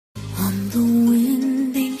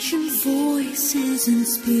voices and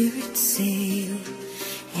spirits sail.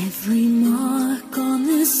 Every mark on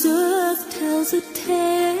this earth tells a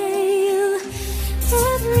tale.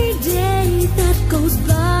 Every day that goes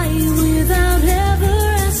by without ever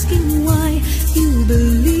asking why, you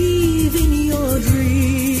believe in your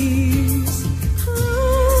dreams.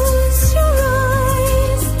 Close your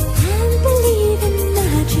eyes and believe in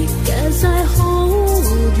magic as I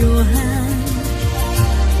hold your hand.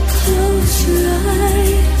 Close your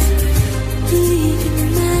eyes, believe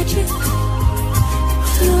in magic.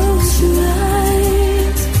 Close your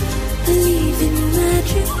eyes, believe in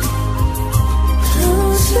magic.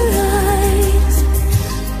 Close your eyes,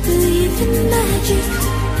 believe in magic.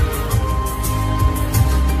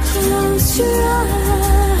 Close your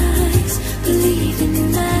eyes, believe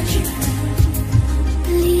in magic.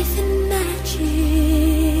 Believe in magic.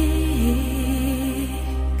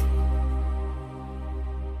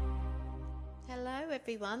 Hello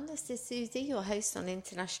everyone, this is Suzi, your host on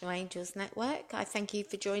International Angels Network. I thank you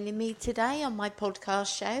for joining me today on my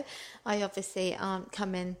podcast show. I obviously aren't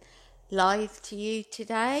coming live to you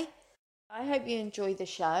today. I hope you enjoy the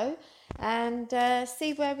show and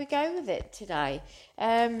see where we go with it today.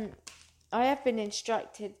 I have been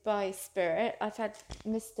instructed by Spirit. I've had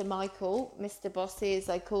Mr. Michael, Mr. Bossy as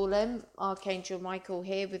I call him, Archangel Michael,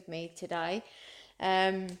 here with me today.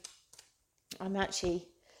 I'm actually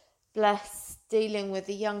blessed dealing with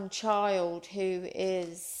a young child who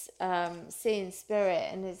is seeing spirit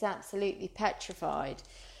and is absolutely petrified.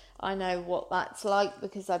 I know what that's like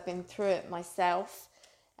because I've been through it myself,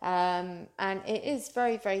 and it is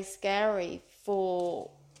very, very scary for,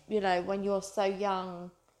 when you're so young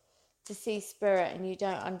to see spirit and you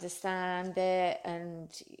don't understand it.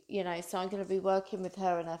 And so I'm going to be working with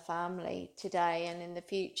her and her family today and in the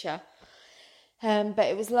future. But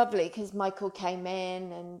it was lovely because Michael came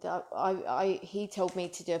in and he told me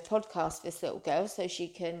to do a podcast for this little girl so she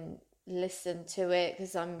can listen to it,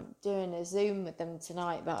 because I'm doing a Zoom with them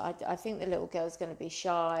tonight. But I think the little girl's going to be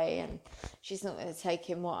shy and she's not going to take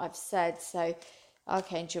in what I've said. So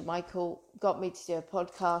Archangel Michael got me to do a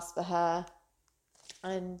podcast for her.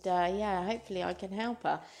 And hopefully I can help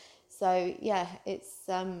her. So it's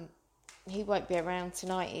he won't be around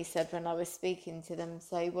tonight, he said, when I was speaking to them.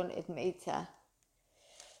 So he wanted me to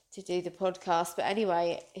do the podcast. But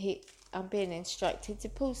anyway, I'm being instructed to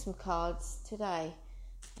pull some cards today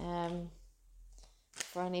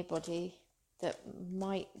for anybody that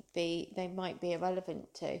might be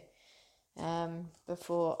irrelevant to,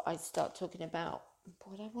 before I start talking about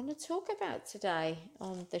what I want to talk about today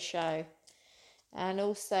on the show. And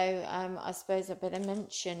also, I suppose I better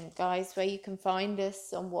mention, guys, where you can find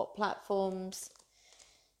us, on what platforms,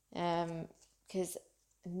 because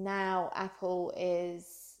now Apple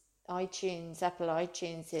iTunes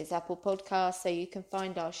is Apple Podcasts, so you can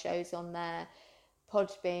find our shows on there.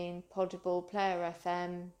 Podbean, Podable, Player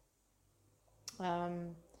FM,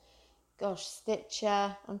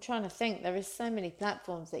 Stitcher. I'm trying to think. There is so many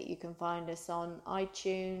platforms that you can find us on.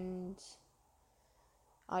 iTunes,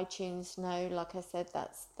 no, like I said,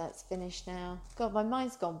 that's finished now. God, my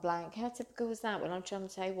mind's gone blank. How typical was that when I'm trying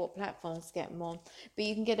to tell you what platforms to get them on? But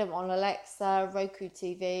you can get them on Alexa, Roku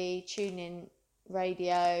TV, TuneIn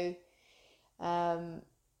Radio,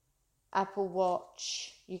 Apple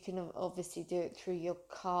Watch. You can obviously do it through your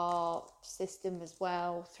car system as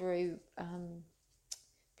well, through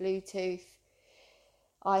Bluetooth,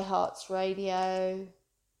 iHeart's Radio,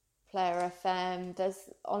 Player FM. There's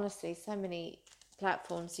honestly so many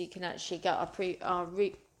platforms you can actually get our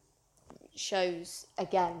shows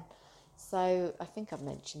again. So I think I've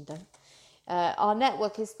mentioned them. Our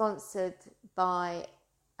network is sponsored by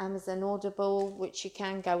Amazon Audible, which you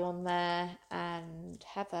can go on there and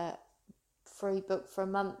have a free book for a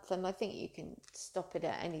month, and I think you can stop it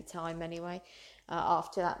at any time anyway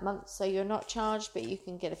after that month, so you're not charged, but you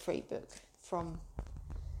can get a free book from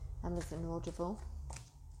Amazon Audible.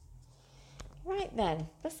 Right then,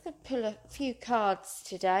 let's go pull a few cards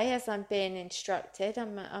today as I'm being instructed.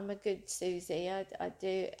 I'm a good Suzi. I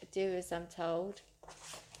do as I'm told.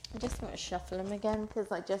 I'm just going to shuffle them again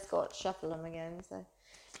because I just got to shuffle them again. So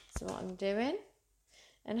that's what I'm doing.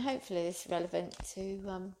 And hopefully this is relevant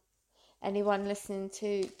to anyone listening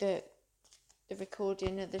to the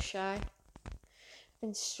recording of the show. I've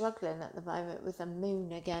been struggling at the moment with the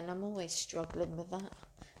moon again. I'm always struggling with that.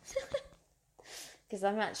 Because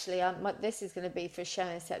this is going to be for a show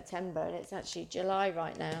in September, and it's actually July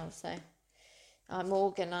right now, so I'm an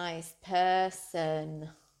organised person,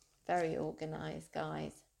 very organised,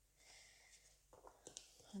 guys.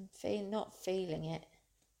 I'm not feeling it.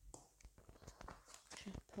 I'm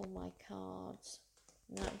trying to pull my cards.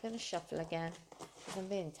 No, I'm going to shuffle again. I'm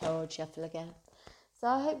being told shuffle again. So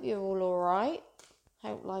I hope you're all alright.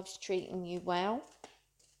 Hope life's treating you well.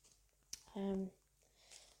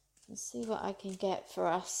 Let's see what I can get for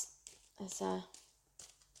us as a...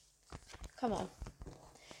 Come on.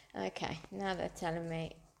 Okay, now they're telling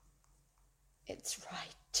me it's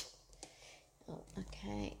right. Oh,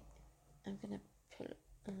 okay. I'm going to pull...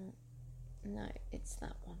 no, it's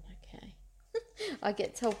that one. Okay. I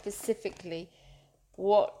get told specifically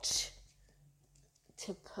what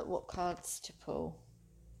cards to pull.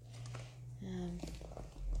 And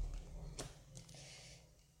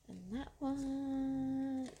that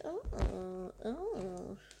one.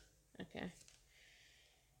 Oh. Okay.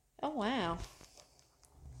 Oh, wow.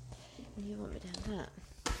 You want me down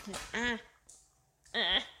that?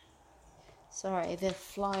 Sorry, they're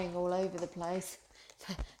flying all over the place.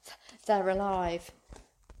 They're alive.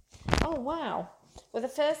 Oh, wow. Well, the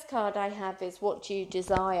first card I have is What Do You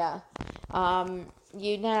Desire?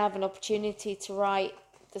 You now have an opportunity to write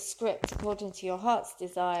the script according to your heart's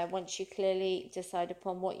desire. Once you clearly decide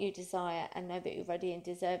upon what you desire and know that you're ready and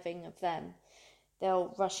deserving of them,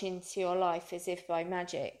 they'll rush into your life as if by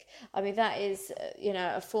magic. I mean, that is,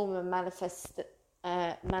 a form of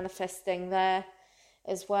manifesting there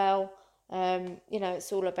as well.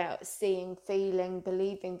 It's all about seeing, feeling,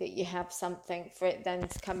 believing that you have something for it then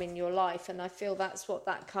to come in your life. And I feel that's what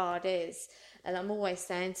that card is. And I'm always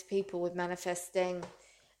saying to people with manifesting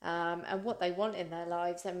and what they want in their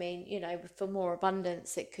lives, I mean, for more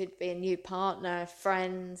abundance, it could be a new partner,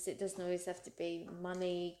 friends. It doesn't always have to be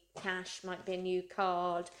money, cash, might be a new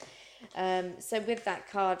card. So with that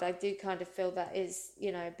card, I do kind of feel that is,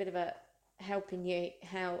 a bit of a helping you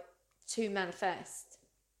how to manifest.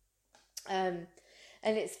 And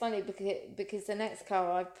it's funny because the next card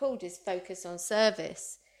I've pulled is Focus on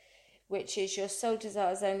Service, which is your soul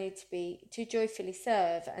desires only to joyfully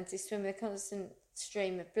serve and to swim in a constant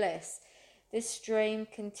stream of bliss. This stream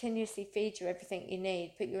continuously feeds you everything you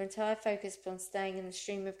need. Put your entire focus upon staying in the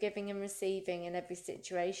stream of giving and receiving in every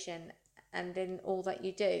situation and in all that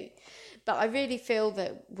you do. But I really feel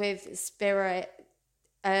that with Spirit,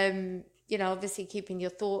 obviously keeping your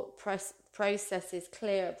thought processes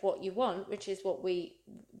clear of what you want, which is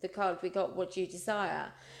the card we got, What Do You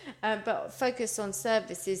Desire? But focus on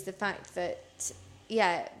service is the fact that,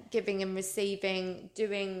 giving and receiving,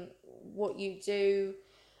 doing what you do.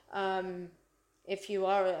 If you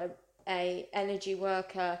are a energy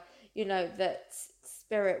worker, that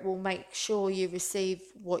Spirit will make sure you receive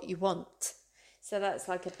what you want. So that's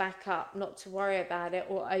like a backup, not to worry about it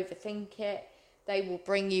or overthink it. They will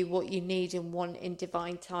bring you what you need and want in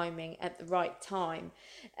divine timing at the right time.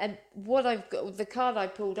 And what I've got, the card I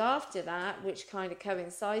pulled after that, which kind of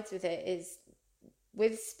coincides with it, is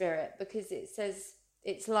with Spirit, because it says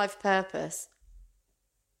it's life purpose.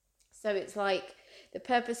 So it's like the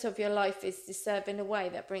purpose of your life is to serve in a way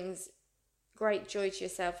that brings great joy to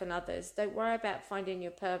yourself and others. Don't worry about finding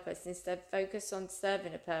your purpose. Instead, focus on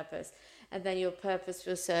serving a purpose, and then your purpose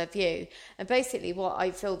will serve you. And basically what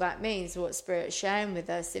I feel that means, what Spirit's sharing with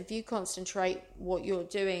us, if you concentrate what you're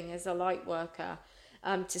doing as a light worker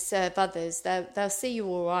to serve others, they'll see you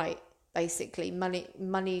all right, basically,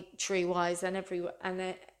 monetary wise and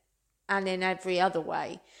in every other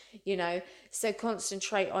way, so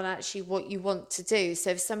concentrate on actually what you want to do.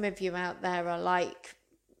 So if some of you out there are like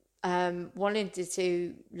wanting to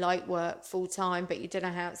do light work full time, but you don't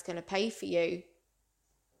know how it's going to pay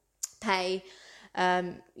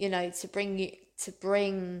to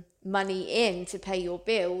bring money in to pay your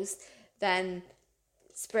bills, then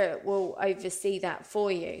Spirit will oversee that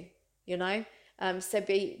for you, So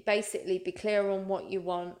be clear on what you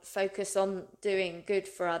want, focus on doing good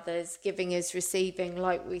for others, giving is receiving,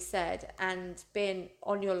 like we said, and being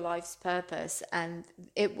on your life's purpose, and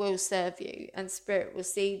it will serve you, and Spirit will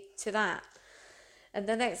see to that. And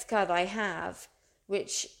the next card I have,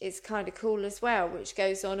 which is kind of cool as well, which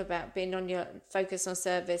goes on about being on your focus on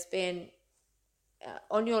service, being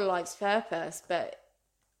on your life's purpose, but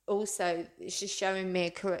also it's just showing me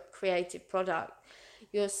a creative product.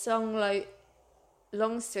 Your song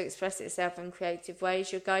longs to express itself in creative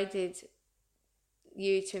ways. You're guided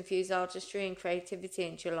you to infuse artistry and creativity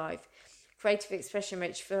into your life. Creative expression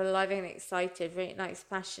makes you feel alive and excited, reignites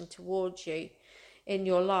passion towards you in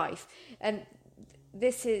your life. And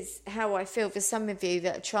this is how I feel for some of you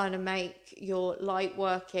that are trying to make your light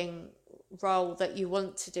working role that you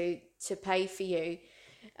want to do to pay for you.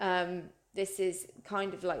 This is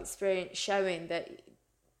kind of like Spirit showing that,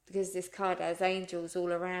 because this card has angels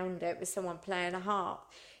all around it with someone playing a harp,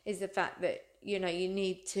 is the fact that, you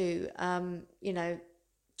need to,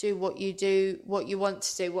 do what you want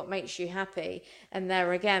to do, what makes you happy. And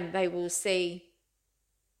there again, they will see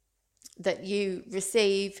that you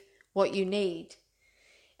receive what you need.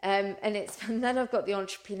 And then I've got the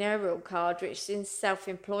entrepreneurial card, which in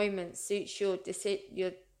self-employment suits your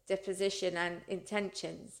disposition and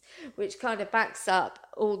intentions, which kind of backs up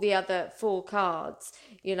all the other 4 cards.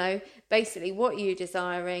 Basically what you're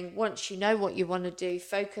desiring. Once you know what you want to do,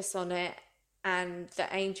 focus on it, and the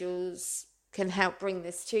angels can help bring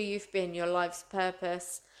this to you, being your life's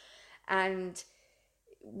purpose. And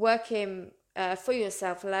working for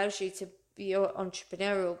yourself allows you to be your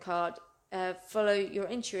entrepreneurial card. Follow your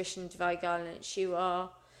intuition, divine guidance.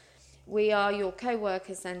 We are your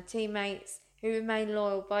co-workers and teammates who remain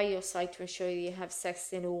loyal by your side to ensure you have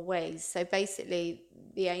success in all ways. So basically,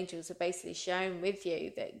 the angels are basically sharing with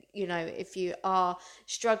you that, if you are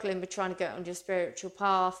struggling with trying to get on your spiritual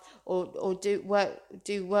path or do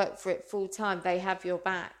work for it full time, they have your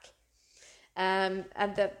back. And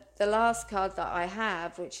the last card that I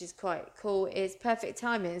have, which is quite cool, is perfect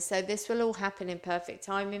timing. So this will all happen in perfect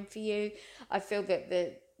timing for you. I feel that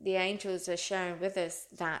the angels are sharing with us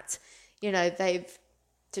that, they've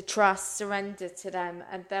to trust, surrender to them,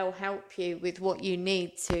 and they'll help you with what you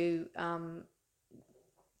need to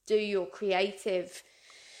do your creative,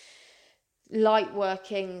 light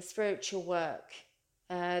working, spiritual work.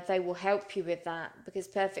 They will help you with that, because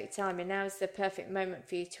perfect timing. Now is the perfect moment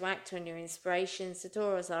for you to act on your inspirations. The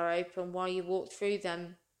doors are open while you walk through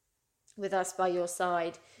them with us by your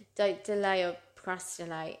side. Don't delay or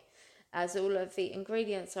procrastinate, as all of the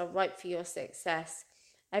ingredients are ripe for your success.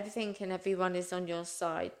 Everything and everyone is on your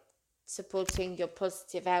side, supporting your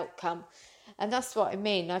positive outcome. And that's what I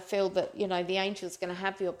mean. I feel that, the angel's going to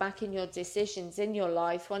have your back in your decisions in your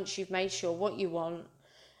life once you've made sure what you want.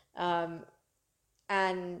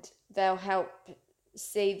 And they'll help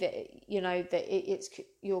see that, that it's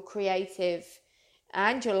your creative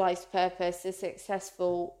and your life's purpose is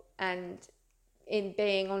successful, and in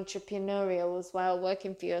being entrepreneurial as well,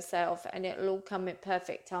 working for yourself, and it'll all come at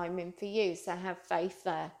perfect timing for you. So have faith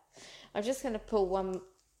there. I'm just going to pull one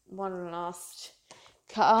last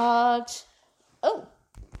card. Oh,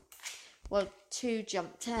 well, 2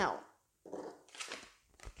 jumped out.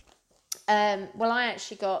 Well, I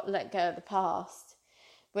actually got let go of the past,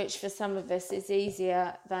 which for some of us is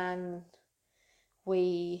easier than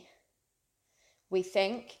we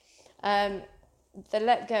think. The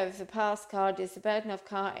let go of the past card is the burden of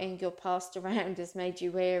carting your past around has made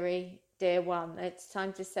you weary, dear one. It's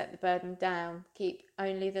time to set the burden down. Keep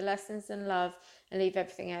only the lessons and love and leave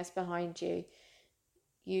everything else behind you.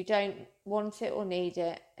 You don't want it or need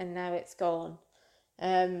it, and now it's gone.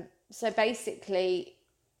 So basically,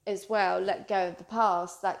 as well, let go of the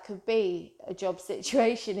past. That could be a job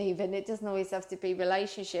situation even. It doesn't always have to be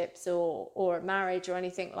relationships or a marriage or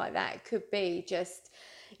anything like that. It could be just,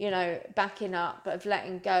 backing up, of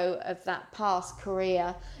letting go of that past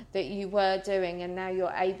career that you were doing, and now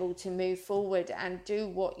you're able to move forward and do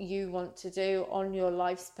what you want to do on your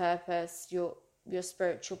life's purpose, your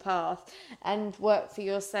spiritual path, and work for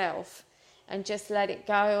yourself, and just let it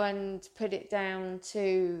go and put it down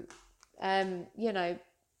to,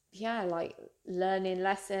 like learning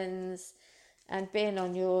lessons and being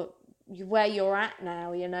on where you're at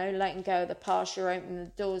now, letting go of the past. You're opening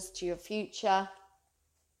the doors to your future.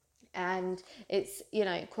 And it's,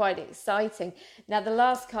 quite exciting. Now, the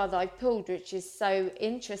last card I pulled, which is so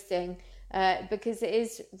interesting, because it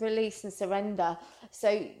is release and surrender.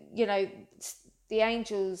 So, the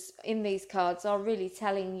angels in these cards are really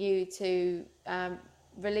telling you to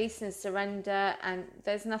release and surrender, and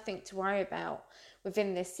there's nothing to worry about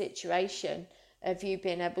within this situation of you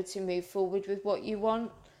being able to move forward with what you want,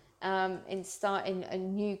 in starting a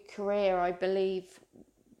new career, I believe,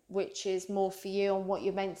 which is more for you on what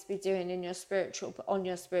you're meant to be doing on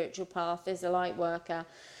your spiritual path as a light worker.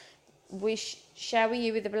 We shower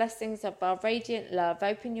you with the blessings of our radiant love.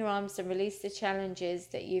 Open your arms and release the challenges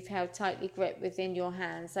that you've held tightly gripped within your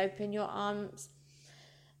hands. Open your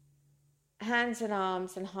hands and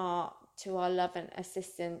arms and heart to our love and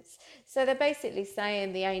assistance. So they're basically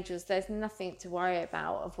saying, the angels, there's nothing to worry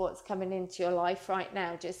about of what's coming into your life right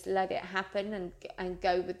now. Just let it happen and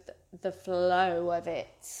go with the flow of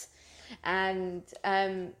it. And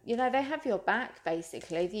they have your back.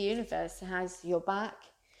 Basically, the universe has your back,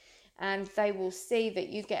 and they will see that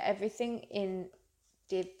you get everything in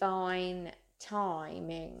divine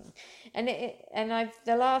timing. And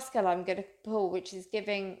the last card I'm going to pull, which is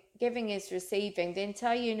giving is receiving. The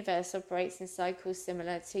entire universe operates in cycles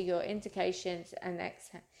similar to your inhalations and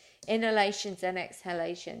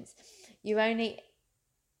exhalations. You only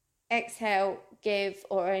exhale, give,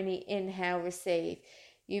 or only inhale, receive.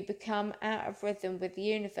 You become out of rhythm with the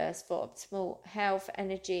universe for optimal health,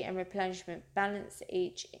 energy, and replenishment. Balance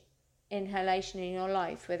each inhalation in your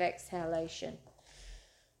life with exhalation.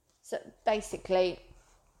 So basically,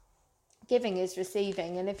 giving is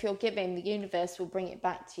receiving, and if you're giving, the universe will bring it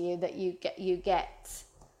back to you that you get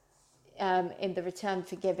in the return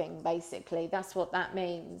for giving. Basically, that's what that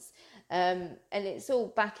means. And it's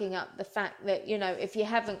all backing up the fact that, you know, if you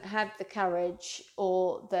haven't had the courage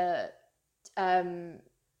or the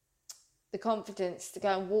confidence to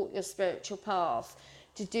go and walk your spiritual path,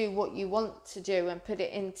 to do what you want to do and put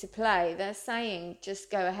it into play, they're saying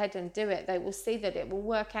just go ahead and do it. They will see that it will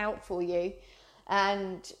work out for you,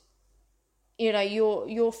 and you know,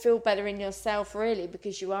 you'll feel better in yourself, really,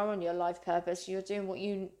 because you are on your life purpose. You're doing what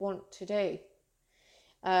you want to do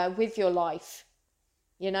with your life.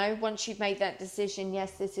 You know, once you've made that decision,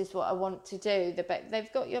 yes, this is what I want to do,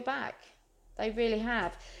 they've got your back. They really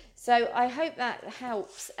have. So I hope that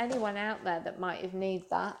helps anyone out there that might have needed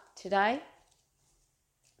that today.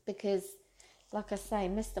 Because, like I say,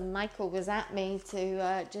 Mr. Michael was at me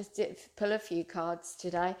to pull a few cards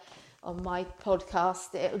today on my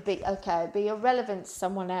podcast. It'll be irrelevant to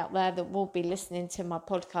someone out there that will be listening to my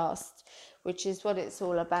podcast, which is what it's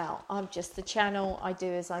all about. I'm just the channel. I do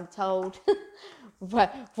as I'm told,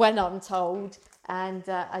 when I'm told, and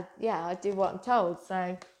I do what I'm told.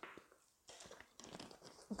 So,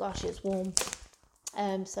 gosh, it's warm.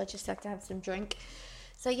 So I just have to have some drink.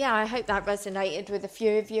 So yeah, I hope that resonated with a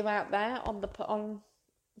few of you out there on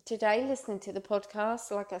today listening to the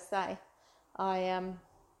podcast. Like I say, I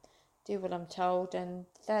do what I'm told, and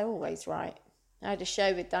they're always right. I had a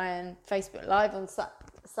show with Diane, Facebook Live on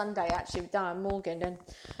Sunday, actually, with Diane Morgan, and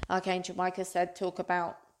Archangel Michael said talk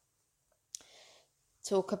about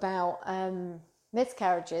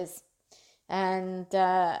miscarriages, and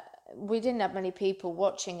we didn't have many people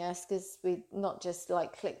watching us because we not just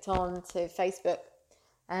like clicked on to Facebook.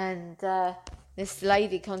 And this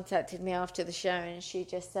lady contacted me after the show, and she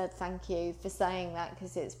just said, thank you for saying that,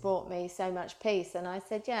 because it's brought me so much peace. And I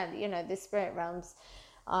said, yeah, you know, the spirit realms,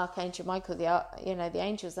 Archangel Michael, the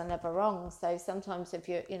angels are never wrong. So sometimes if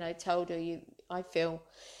you're, you know, told, or I feel,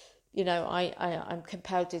 you know, I'm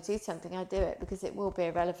compelled to do something, I do it, because it will be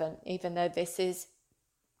irrelevant, even though this is,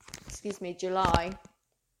 July,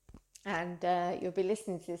 and you'll be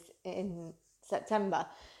listening to this in September.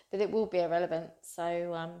 But it will be irrelevant.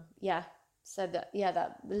 So,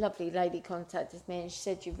 that lovely lady contacted me, and she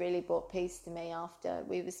said, you really brought peace to me after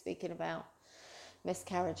we were speaking about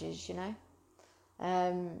miscarriages, you know.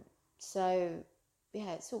 So,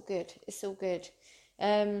 yeah, it's all good. It's all good.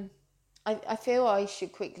 I feel I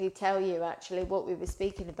should quickly tell you, actually, what we were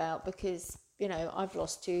speaking about, because, you know, I've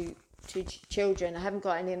lost two children. I haven't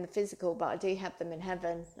got any in the physical, but I do have them in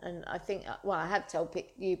heaven. And I think, I have told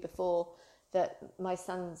you before that my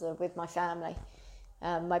sons are with my family.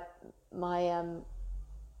 My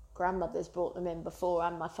grandmother's brought them in before,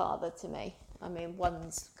 and my father to me. I mean,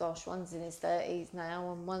 one's in his 30s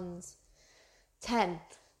now, and one's 10.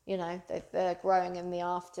 You know, they're growing in the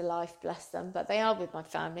afterlife, bless them. But they are with my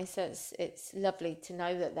family, so it's lovely to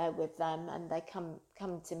know that they're with them, and they come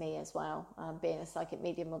to me as well. Being a psychic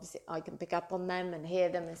medium, obviously, I can pick up on them and hear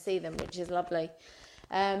them and see them, which is lovely.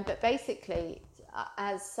 But basically,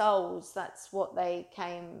 as souls, that's what they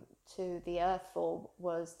came to the earth for,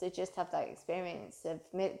 was to just have that experience of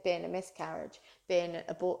being a miscarriage, being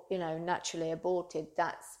naturally aborted.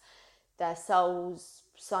 That's their souls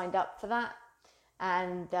signed up for that.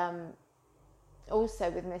 And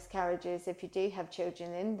also with miscarriages, if you do have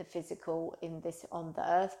children in the physical, on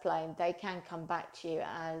the earth plane, they can come back to you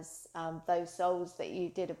as those souls that you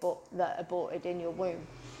did that aborted in your womb.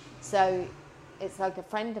 So it's like a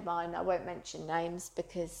friend of mine, I won't mention names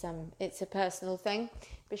because it's a personal thing,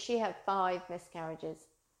 but she had 5 miscarriages,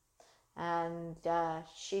 and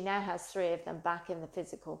she now has 3 of them back in the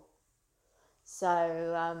physical.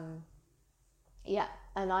 So,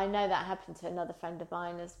 and I know that happened to another friend of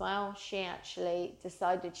mine as well. She actually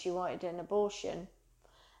decided she wanted an abortion.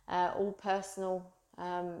 All personal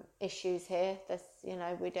issues here.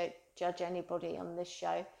 We don't judge anybody on this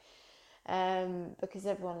show. Because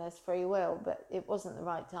everyone has free will, but it wasn't the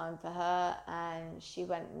right time for her, and she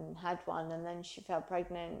went and had one, and then she fell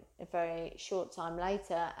pregnant a very short time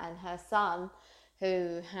later, and her son,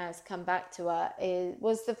 who has come back to her,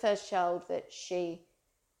 was the first child that she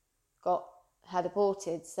had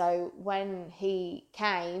aborted. So when he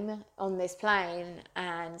came on this plane,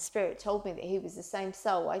 and Spirit told me that he was the same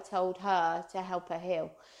soul, I told her to help her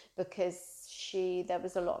heal, because there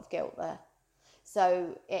was a lot of guilt there.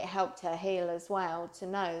 So it helped her heal as well, to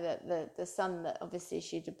know that the son that obviously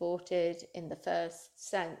she'd aborted in the first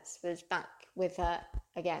sense was back with her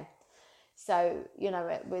again. So,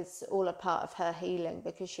 it was all a part of her healing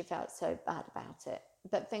because she felt so bad about it.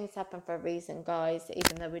 But things happen for a reason, guys,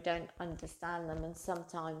 even though we don't understand them. And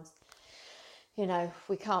sometimes,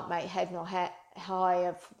 we can't make head nor high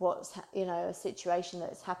of what's, a situation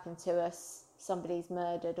that's happened to us. Somebody's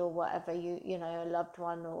murdered or whatever, a loved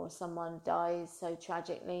one or someone dies so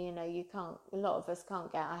tragically, a lot of us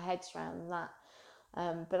can't get our heads around that.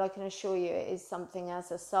 But I can assure you it is something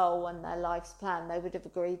as a soul and their life's plan they would have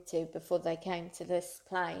agreed to before they came to this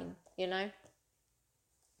plane,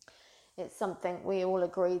 It's something we all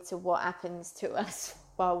agree to what happens to us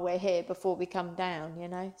while we're here before we come down,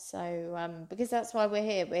 So, because that's why we're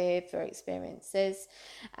here. We're here for experiences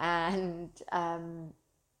and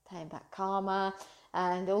paying back karma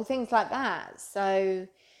and all things like that. So,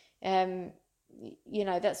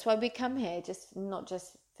 that's why we come here, not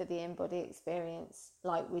just for the in-body experience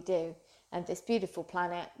like we do. And this beautiful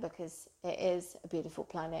planet, because it is a beautiful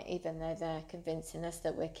planet, even though they're convincing us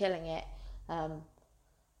that we're killing it.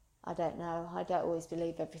 I don't know. I don't always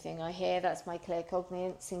believe everything I hear. That's my clear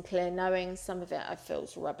cognizance and clear knowing. Some of it I feel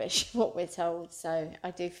is rubbish, what we're told. So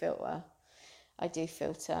I do filter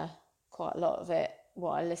quite a lot of it,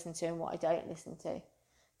 what I listen to and what I don't listen to,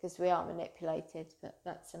 because we are manipulated, but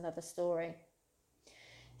that's another story.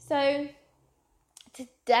 So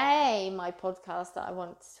today, my podcast that I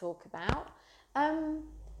want to talk about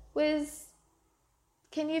was,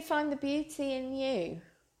 can you find the beauty in you?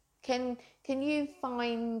 Can you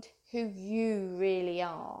find who you really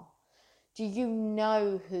are? Do you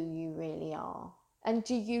know who you really are? And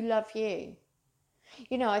do you love you?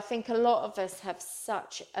 I think a lot of us have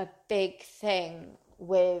such a big thing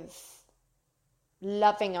with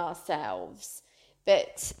loving ourselves,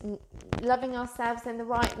 but loving ourselves in the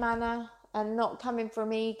right manner and not coming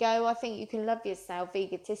from ego. I think you can love yourself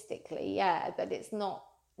egotistically, yeah, but it's not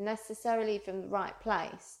necessarily from the right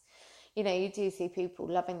place. You do see people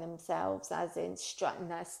loving themselves as in strutting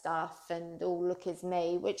their stuff and all look as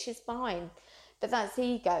me, which is fine, but that's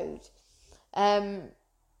egoed. I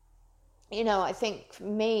think for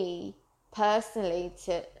me personally,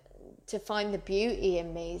 to find the beauty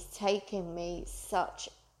in me is taking me such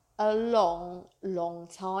a long, long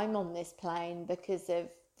time on this plane because of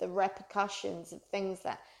the repercussions of things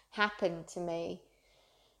that happened to me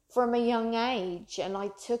from a young age, and I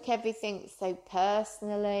took everything so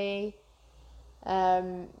personally,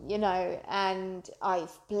 and I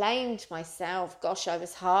blamed myself. Gosh, I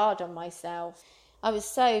was hard on myself. I was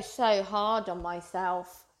so hard on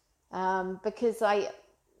myself, because I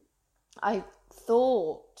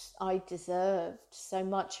thought I deserved so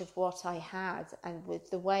much of what I had, and with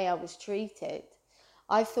the way I was treated,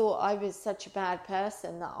 I thought I was such a bad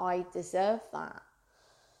person that I deserved that.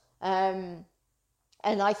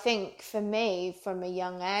 And I think for me, from a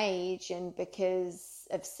young age, and because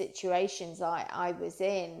of situations I was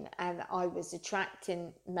in and I was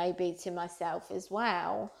attracting maybe to myself as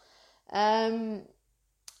well, I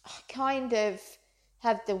kind of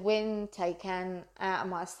had the wind taken out of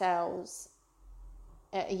my sails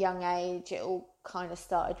at a young age. It all kind of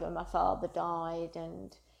started when my father died,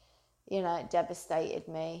 and, it devastated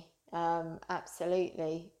me.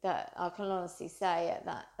 Absolutely, that I can honestly say at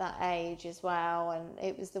that age as well, and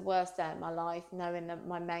it was the worst day of my life, knowing that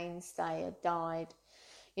my mainstay had died.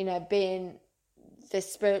 Being the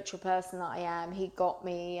spiritual person that I am, he got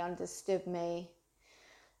me, he understood me.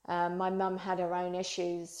 My mum had her own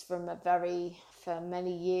issues for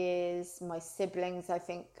many years. My siblings, I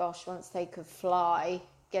think, gosh, once they could fly,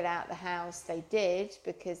 get out the house, they did,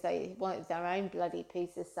 because they wanted their own bloody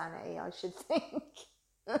piece of sanity, I should think.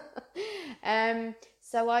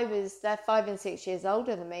 So they're 5 and 6 years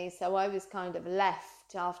older than me, so I was kind of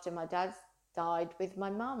left after my dad died with my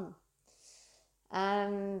mum.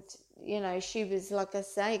 And, she was, like I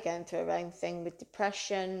say, going through her own thing with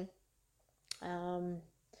depression.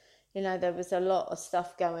 There was a lot of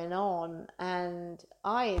stuff going on, and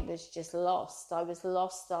I was just lost. I was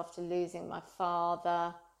lost after losing my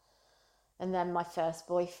father. And then my first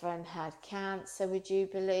boyfriend had cancer, would you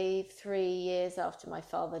believe? 3 years after my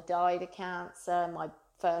father died of cancer, my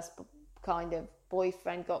first kind of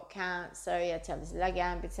boyfriend got cancer. He had to have his leg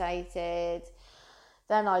amputated.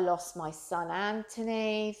 Then I lost my son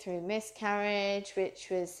Anthony through miscarriage, which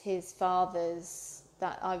was his father's,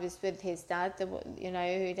 that I was with his dad,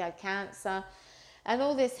 who'd had cancer. And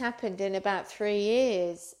all this happened in about 3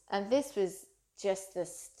 years. And this was just the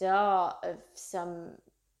start of some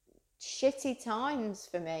shitty times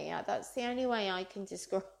for me. That's the only way I can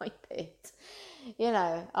describe it.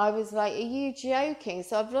 I was like, are you joking?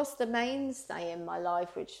 So I've lost the mainstay in my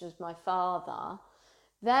life, which was my father,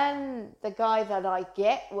 Then the guy that I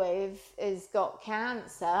get with has got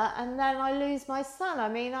cancer, and then I lose my son. I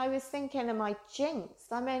mean, I was thinking, am I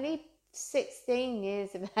jinxed? I mean, he's 16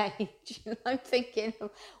 years of age, and I'm thinking,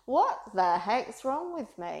 what the heck's wrong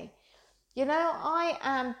with me? You know, I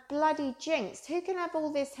am bloody jinxed. Who can have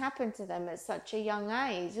all this happen to them at such a young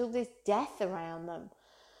age? All this death around them,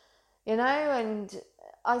 you know? And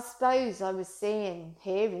I suppose I was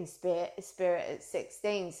hearing spirit at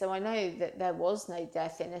 16, so I know that there was no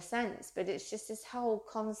death in a sense, but it's just this whole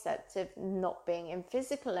concept of not being in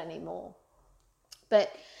physical anymore.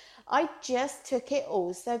 But I just took it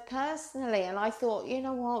all so personally, and I thought, you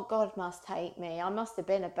know what, God must hate me. I must have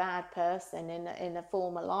been a bad person in a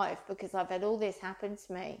former life, because I've had all this happen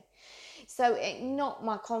to me. So it knocked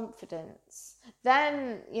my confidence.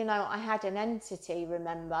 Then, you know, I had an entity,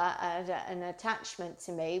 remember, an attachment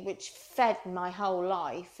to me, which fed my whole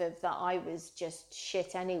life of that I was just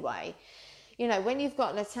shit anyway. You know, when you've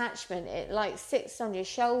got an attachment, it like sits on your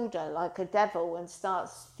shoulder like a devil and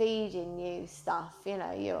starts feeding you stuff. You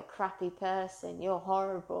know, you're a crappy person, you're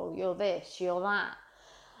horrible, you're this, you're that.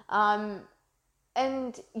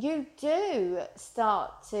 And you do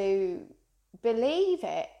start to believe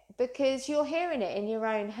it because you're hearing it in your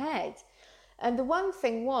own head. And the one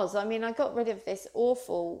thing was, I mean, I got rid of this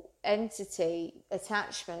awful entity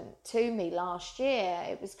attachment to me last year.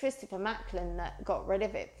 It was Christopher Macklin that got rid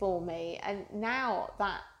of it for me. And now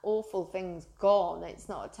that awful thing's gone, it's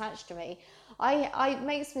not attached to me. It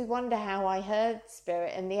makes me wonder how I heard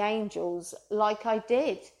spirit and the angels like I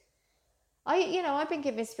did. I've been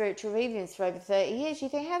giving spiritual readings for over 30 years. You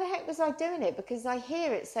think, how the heck was I doing it? Because I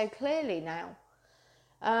hear it so clearly now.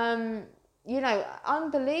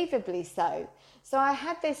 Unbelievably so. So I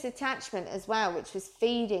had this attachment as well, which was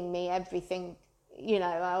feeding me everything, you're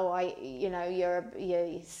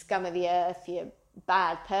scum of the earth, you're a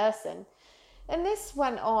bad person. And this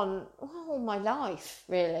went on all my life,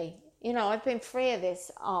 really. You know, I've been free of this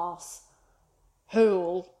arse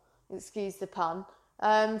hole, excuse the pun,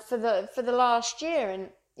 for the last year. And,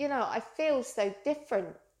 you know, I feel so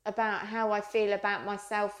different about how I feel about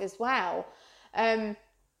myself as well.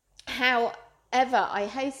 However, I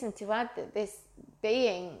hasten to add that this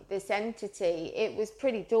entity, it was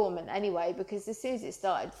pretty dormant anyway, because as soon as it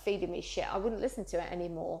started feeding me shit, I wouldn't listen to it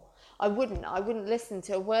anymore. I wouldn't listen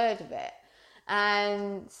to a word of it.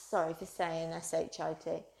 And sorry for saying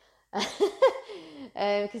SHIT.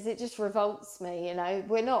 Because it just revolts me, you know.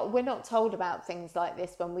 We're not told about things like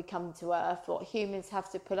this when we come to Earth, what humans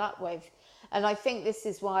have to put up with. And I think this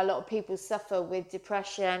is why a lot of people suffer with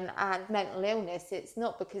depression and mental illness. It's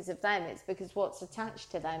not because of them, it's because what's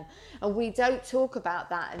attached to them. And we don't talk about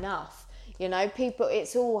that enough. You know, people,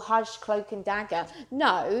 it's all hush, cloak and dagger.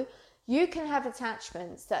 No, you can have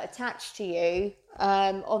attachments that attach to you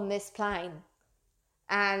on this plane.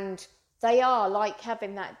 And they are like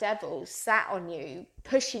having that devil sat on you,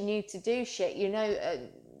 pushing you to do shit, you know,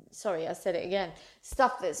 sorry, I said it again,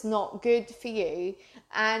 stuff that's not good for you,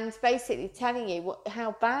 and basically telling you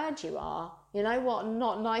how bad you are, you know, what a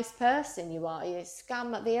not nice person you are, you're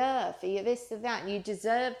scum of the earth, you're this or that, you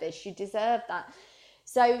deserve this, you deserve that.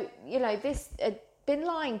 So, you know, this had been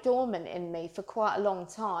lying dormant in me for quite a long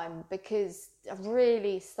time, because I've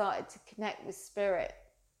really started to connect with spirit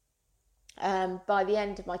by the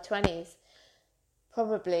end of my 20s,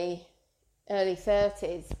 probably early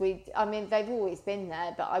 30s. They've always been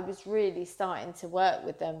there, but I was really starting to work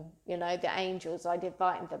with them, you know, the angels. I'd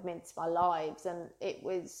invited them into my lives, and it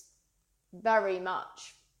was very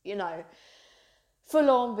much, you know, full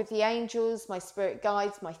on with the angels, my spirit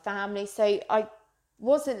guides, my family. So I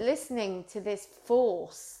wasn't listening to this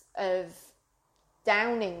force of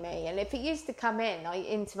downing me. And if it used to come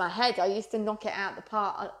into my head, I used to knock it out the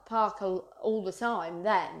park all the time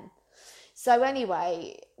then. So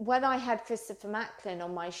anyway, when I had Christopher Macklin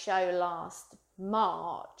on my show last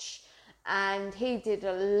March, and he did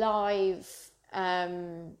a live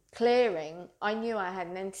clearing, I knew I had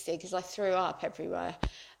an entity because I threw up everywhere.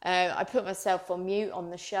 I put myself on mute on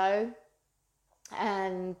the show,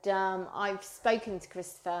 and I've spoken to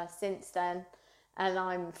Christopher since then, and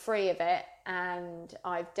I'm free of it, and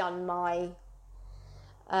I've done my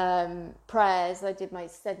prayers. I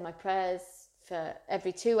said my prayers for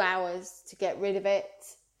every 2 hours to get rid of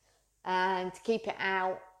it and to keep it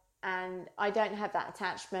out, and I don't have that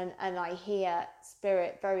attachment, and I hear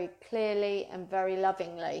spirit very clearly and very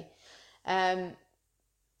lovingly.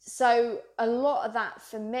 So a lot of that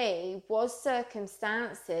for me was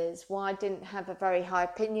circumstances why I didn't have a very high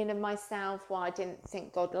opinion of myself, why I didn't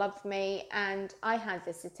think God loved me, and I had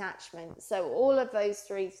this attachment. So all of those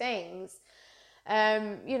three things,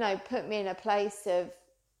 put me in a place of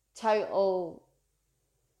total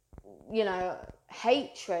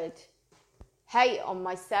hate on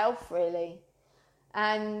myself, really.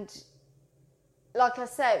 And like I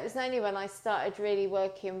said, it was only when I started really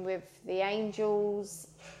working with the angels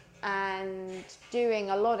and doing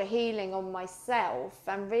a lot of healing on myself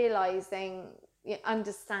and realizing,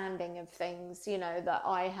 understanding of things, that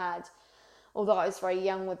I had, although I was very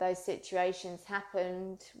young when those situations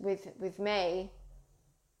happened with me,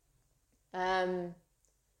 that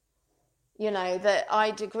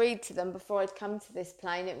I'd agreed to them before I'd come to this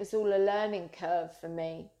plane. It was all a learning curve for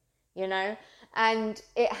me, and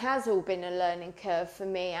it has all been a learning curve for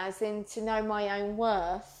me, as in to know my own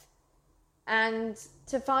worth and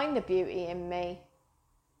to find the beauty in me,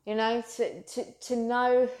 to know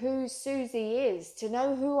who Suzi is, to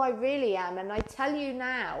know who I really am. And I tell you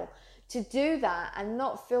now to do that and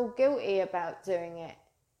not feel guilty about doing it,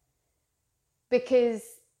 because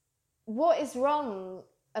what is wrong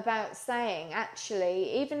about saying,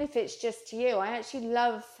 actually, even if it's just to you, I actually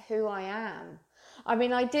love who I am. I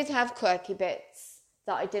mean, I did have quirky bits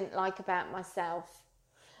that I didn't like about myself.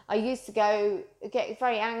 I used to get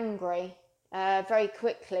very angry very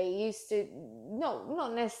quickly. Used to,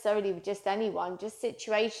 not necessarily with just anyone, just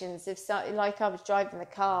situations. Like I was driving the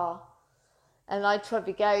car and I'd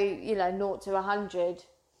probably go, 0 to 100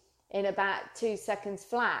 in about 2 seconds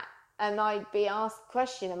flat. And I'd be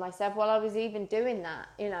questioning myself while I was even doing that.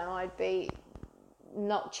 I'd be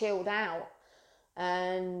not chilled out.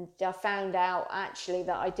 And I found out actually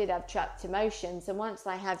that I did have trapped emotions. And once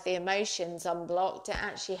I had the emotions unblocked, it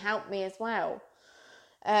actually helped me as well.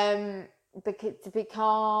 Because to be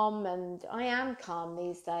calm, and I am calm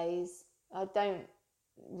these days. I don't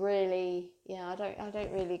really go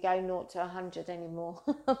 0 to 100 anymore.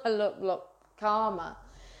 I look a lot calmer.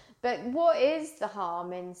 But what is the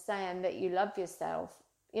harm in saying that you love yourself?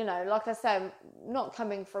 Like I said, I'm not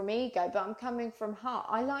coming from ego, but I'm coming from heart.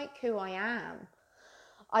 I like who I am.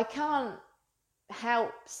 I can't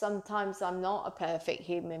help sometimes I'm not a perfect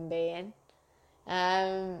human being.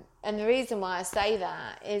 And the reason why I say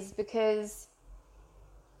that is because,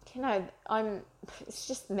 it's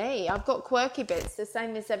just me. I've got quirky bits, the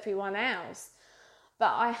same as everyone else.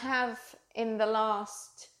 But I have, in the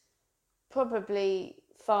last probably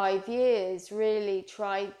 5 years, really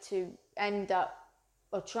tried to end up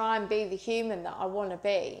or try and be the human that I want to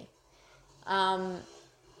be.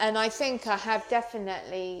 And I think I have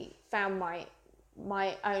definitely found my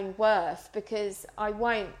own worth, because I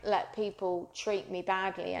won't let people treat me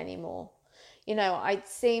badly anymore. I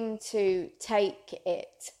seem to take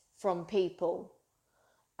it from people,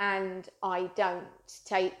 and I don't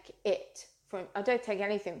take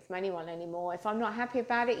anything from anyone anymore. If I'm not happy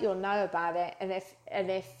about it, you'll know about it. And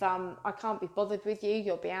if I can't be bothered with you,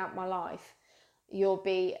 you'll be out my life. You'll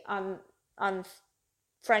be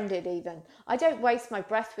unfriended even. I don't waste my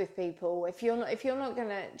breath with people. If you're not going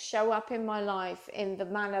to show up in my life in the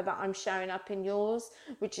manner that I'm showing up in yours,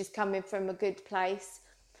 which is coming from a good place,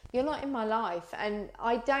 you're not in my life. And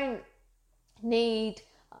I don't need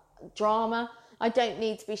drama. I don't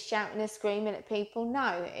need to be shouting and screaming at people.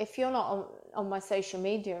 No, if you're not on my social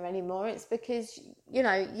media anymore, it's because,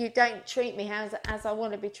 you don't treat me as I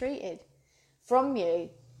want to be treated from you.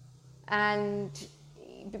 And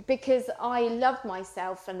because I love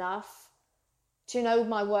myself enough to know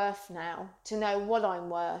my worth now, to know what I'm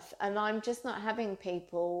worth. And I'm just not having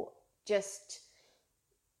people just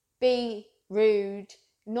be rude,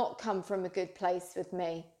 not come from a good place with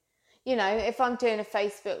me. If I'm doing a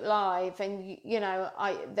Facebook Live and,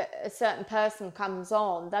 a certain person comes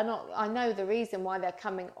on, I know the reason why they're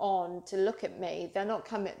coming on to look at me. They're not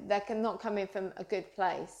coming from a good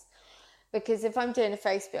place. Because if I'm doing a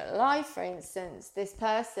Facebook Live, for instance, this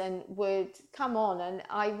person would come on and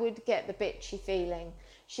I would get the bitchy feeling.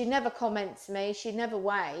 She'd never comment to me. She'd never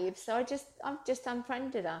wave. So I've just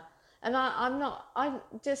unfriended her. And I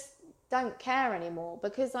just don't care anymore,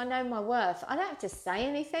 because I know my worth. I don't have to say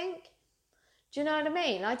anything. Do you know what I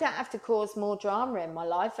mean? I don't have to cause more drama in my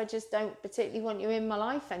life. I just don't particularly want you in my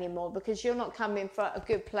life anymore, because you're not coming from a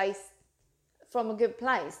good place.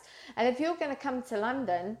 And if you're going to come to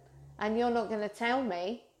London and you're not going to tell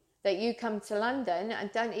me that you come to London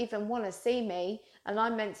and don't even want to see me, and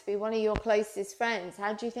I'm meant to be one of your closest friends,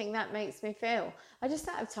 how do you think that makes me feel? I just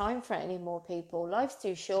don't have time for it anymore, people. Life's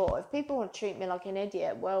too short. If people want to treat me like an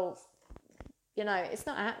idiot, well, it's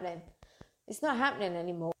not happening. It's not happening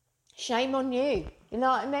anymore. Shame on you. You know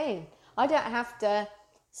what I mean? I don't have to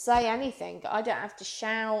say anything. I don't have to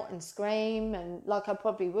shout and scream, and like I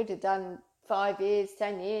probably would have done 5 years,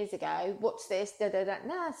 10 years ago. What's this? Da da da.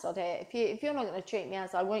 Nah, sod it. If you're not going to treat me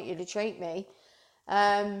as I want you to treat me,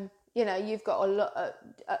 you've got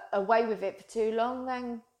away with it for too long.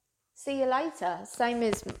 Then See you later. Same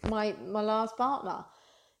as my last partner.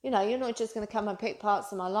 You know, you're not just going to come and pick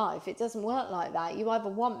parts of my life. It doesn't work like that. You either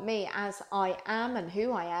want me as I am and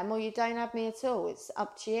who I am, or you don't have me at all. It's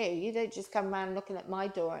up to you. You don't just come around looking at my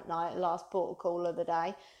door at night, last port of call of the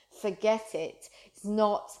day. Forget it. It's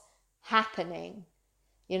not happening,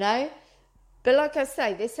 you know? But like I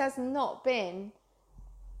say, this has not been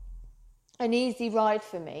an easy ride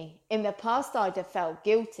for me. In the past, I'd have felt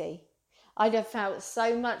guilty. I'd have felt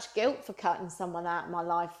so much guilt for cutting someone out of my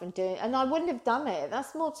life and I wouldn't have done it.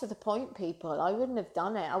 That's more to the point, people. I wouldn't have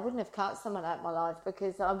done it. I wouldn't have cut someone out of my life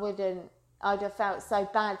because I'd have felt so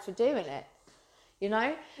bad for doing it, you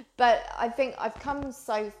know? But I think I've come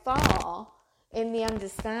so far in the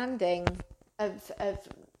understanding of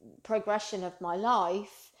progression of my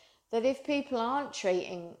life that if people aren't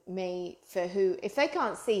treating me if they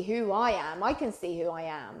can't see who I am, I can see who I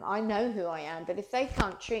am. I know who I am. But if they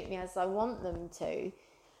can't treat me as I want them to,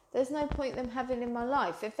 there's no point them having in my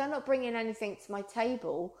life. If they're not bringing anything to my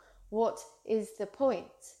table, what is the point?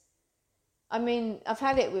 I mean, I've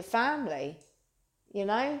had it with family, you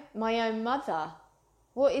know, my own mother.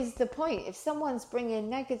 What is the point? If someone's bringing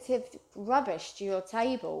negative rubbish to your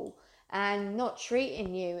table and not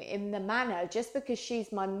treating you in the manner just because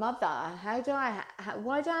she's my mother,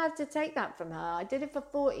 why do I have to take that from her? I did it for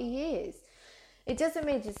 40 years. It doesn't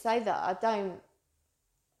mean to say that I don't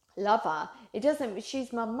love her.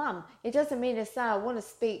 She's my mum. It doesn't mean to say I want to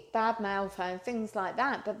speak bad mouth her and things like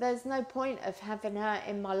that, but there's no point of having her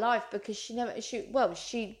in my life because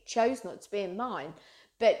she chose not to be in mine.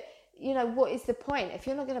 But you know, what is the point? If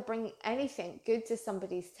you're not going to bring anything good to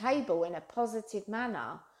somebody's table in a positive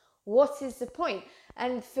manner, what is the point?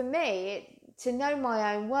 And for me, to know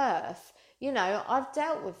my own worth, you know, I've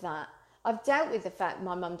dealt with that. I've dealt with the fact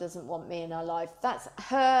my mum doesn't want me in her life. That's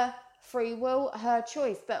her free will, her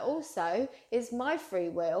choice. But also, it's my free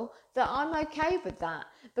will that I'm okay with that.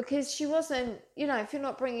 Because she wasn't, you know, if you're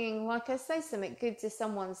not bringing, like I say, something good to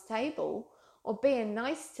someone's table or being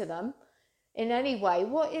nice to them in any way,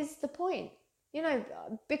 what is the point? You know,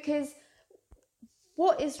 because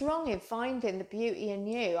what is wrong in finding the beauty in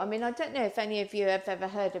you? I mean, I don't know if any of you have ever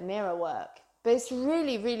heard of mirror work, but it's a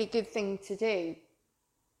really, really good thing to do.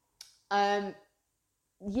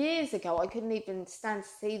 Years ago, I couldn't even stand to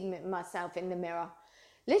see myself in the mirror.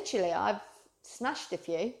 Literally, I've smashed a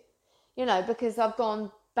few, you know, because I've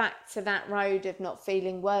gone back to that road of not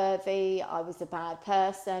feeling worthy. I was a bad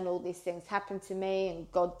person. All these things happened to me and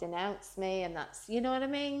God denounced me. And that's, you know what I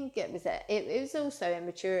mean? It was also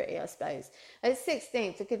immaturity, I suppose. At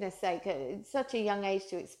 16, for goodness sake, it's such a young age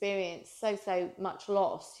to experience so much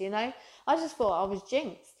loss, you know? I just thought I was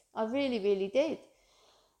jinxed. I really, really did.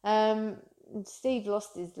 Steve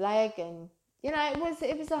lost his leg and, you know,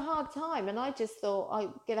 it was a hard time, and I just thought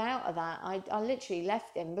I'd get out of that. I literally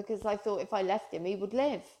left him because I thought if I left him, he would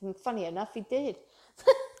live. And funny enough, he did.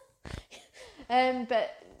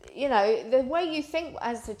 But, you know, the way you think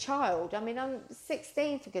as a child, I mean, I'm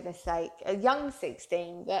 16, for goodness sake, a young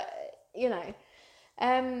 16, but, you know,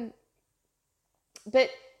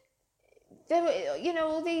 but there were, you know,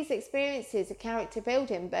 all these experiences are character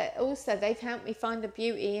building, but also they've helped me find the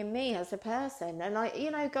beauty in me as a person. And I,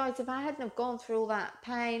 you know, guys, if I hadn't have gone through all that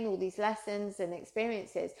pain, all these lessons and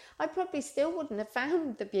experiences, I probably still wouldn't have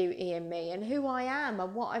found the beauty in me and who I am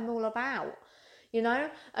and what I'm all about, you know.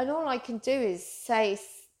 And all I can do is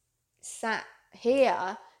sat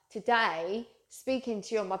here today speaking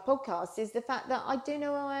to you on my podcast is the fact that I do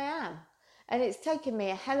know who I am. And it's taken me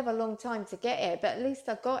a hell of a long time to get here, but at least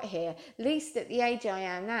I got here. At least at the age I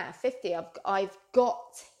am now, 50, I've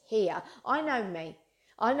got here. I know me.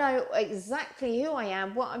 I know exactly who I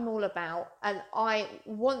am, what I'm all about, and I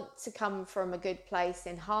want to come from a good place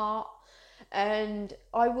in heart. And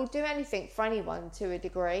I will do anything for anyone to a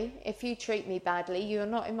degree. If you treat me badly, you're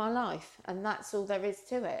not in my life, and that's all there is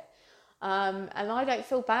to it. And I don't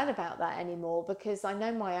feel bad about that anymore because I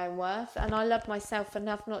know my own worth and I love myself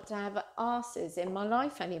enough not to have arses in my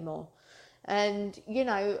life anymore. And, you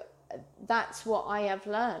know, that's what I have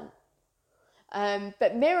learned.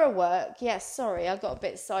 But mirror work, yes, sorry, I got a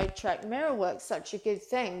bit sidetracked. Mirror work's such a good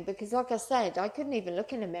thing because, like I said, I couldn't even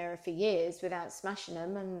look in a mirror for years without smashing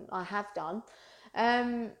them, and I have done.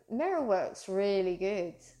 Mirror work's really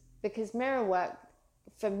good because mirror work,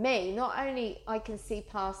 for me, not only I can see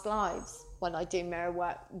past lives, when I do mirror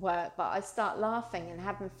work, but I start laughing and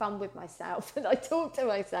having fun with myself, and I talk to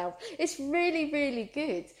myself. It's really, really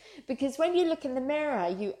good, because when you look in the mirror,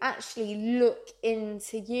 you actually look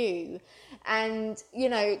into you, and, you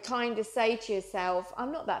know, kind of say to yourself,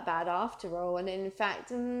 I'm not that bad after all, and in fact,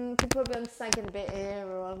 could probably I'm snagging a bit here,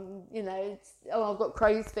 or you know, I've got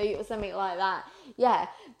crow's feet or something like that. Yeah,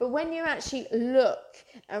 but when you actually look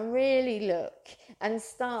and really look and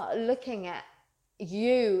start looking at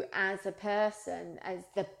you as a person, as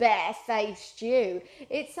the bare-faced you,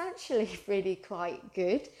 it's actually really quite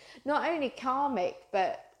good. Not only karmic,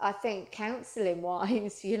 but I think counselling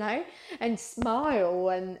wise, you know, and smile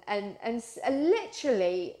and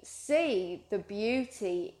literally see the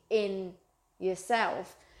beauty in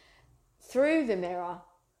yourself through the mirror.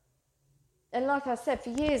 And like I said, for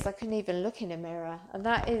years I couldn't even look in a mirror, and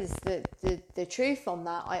that is the truth on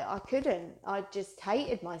that. I couldn't. I just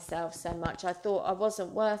hated myself so much. I thought I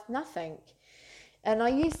wasn't worth nothing. And I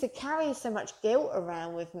used to carry so much guilt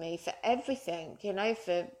around with me for everything, you know,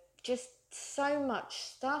 for just so much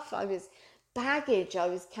stuff. Baggage I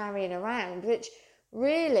was carrying around, which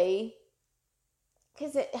really,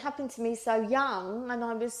 because it happened to me so young and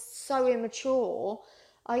I was so immature,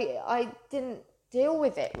 I didn't deal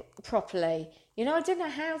with it properly. You know, I didn't know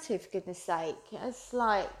how to, for goodness sake. It's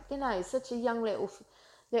like, you know, such a young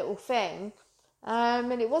little thing.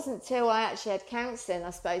 And it wasn't till I actually had counselling, I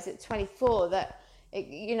suppose, at 24 that it,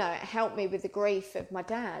 you know, it helped me with the grief of my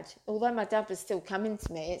dad. Although my dad was still coming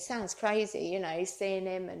to me, it sounds crazy, you know, seeing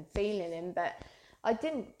him and feeling him, but I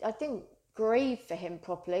didn't grieve for him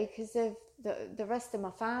properly because of the rest of my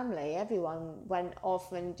family. Everyone went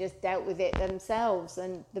off and just dealt with it themselves,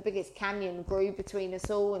 and the biggest canyon grew between us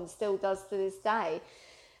all and still does to this day.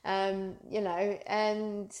 You know,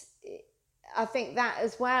 and I think that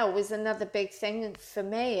as well was another big thing for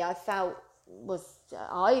me. I felt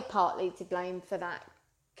I partly to blame for that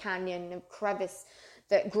canyon and crevice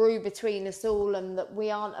that grew between us all, and that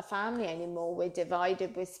we aren't a family anymore. We're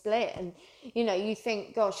divided, we're split. And, you know, you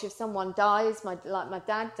think, gosh, if someone dies, like my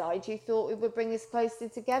dad died, you thought it would bring us closer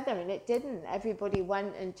together, and it didn't. Everybody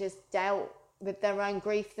went and just dealt with their own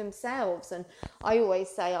grief themselves. And I always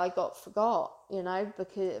say I got forgot, you know,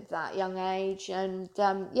 because of that young age. And,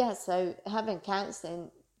 yeah, so having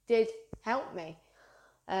counselling did help me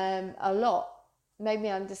a lot. Made me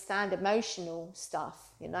understand emotional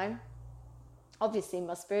stuff, you know. Obviously,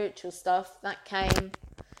 my spiritual stuff, that came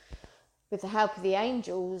with the help of the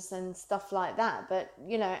angels and stuff like that. But,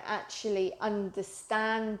 you know, actually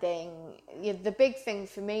understanding, the big thing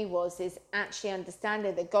for me is actually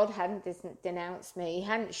understanding that God hadn't denounced me. He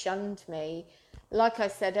hadn't shunned me. Like I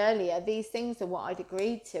said earlier, these things are what I'd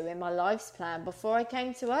agreed to in my life's plan before I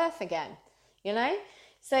came to earth again, you know.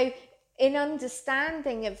 So in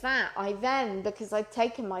understanding of that, I then, because I'd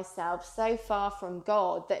taken myself so far from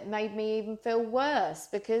God, that made me even feel worse,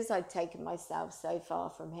 because I'd taken myself so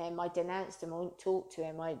far from him. I denounced him, I wouldn't talk to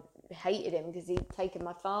him, I hated him because he'd taken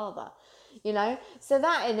my father, you know. So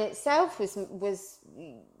that in itself was,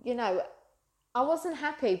 you know, I wasn't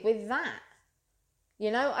happy with that.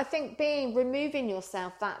 You know, I think removing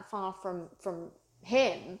yourself that far from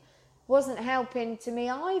him wasn't helping to me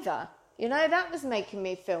either. You know, that was making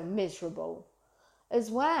me feel miserable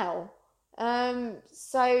as well.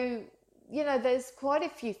 So, you know, there's quite a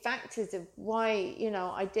few factors of why, you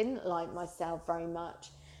know, I didn't like myself very much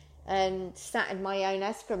and sat in my own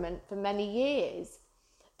excrement for many years.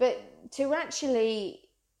 But to actually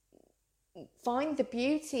find the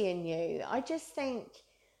beauty in you, I just think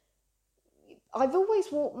I've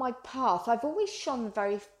always walked my path. I've always shone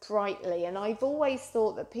very brightly, and I've always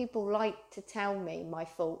thought that people like to tell me my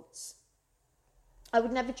faults. I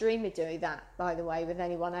would never dream of doing that, by the way, with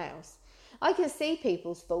anyone else. I can see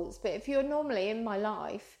people's faults, but if you're normally in my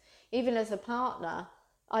life, even as a partner,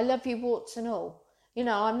 I love you warts and all. You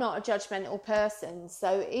know, I'm not a judgmental person,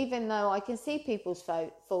 so even though I can see people's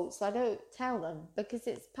faults, I don't tell them, because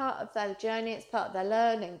it's part of their journey, it's part of their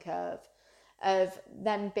learning curve of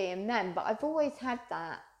them being them. But I've always had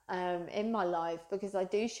that in my life, because I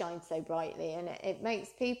do shine so brightly, and it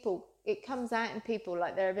makes people, it comes out in people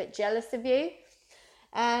like they're a bit jealous of you.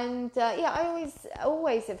 And yeah, I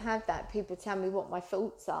always have had that. People tell me what my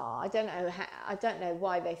faults are. I don't know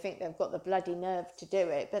why they think they've got the bloody nerve to do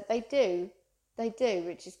it, but they do,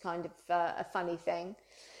 which is kind of a funny thing.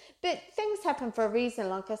 But things happen for a reason,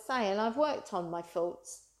 like I say, and I've worked on my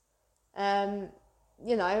faults.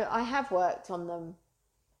 You know, I have worked on them.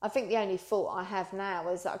 I think the only fault I have now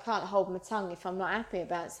is that I can't hold my tongue if I'm not happy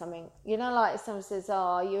about something. You know, like if someone says, oh,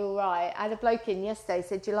 are you all right? I had a bloke in yesterday,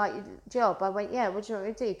 said, do you like your job? I went, yeah, what do you want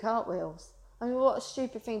me to do? Cartwheels. I mean, what a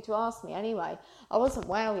stupid thing to ask me anyway. I wasn't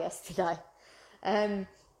well yesterday.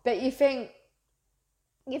 But you think,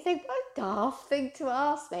 what a daft thing to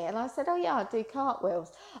ask me. And I said, oh yeah, I do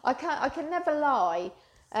cartwheels. I can never lie.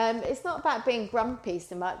 It's not about being grumpy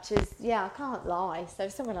so much as, I can't lie. So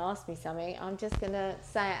if someone asks me something, I'm just going to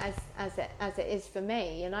say it as it is for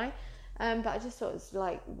me, But I just thought it was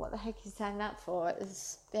like, what the heck are you saying that for? It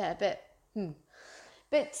was, a bit,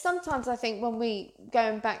 But sometimes I think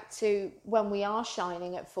going back to when we are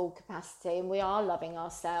shining at full capacity and we are loving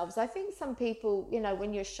ourselves, I think some people,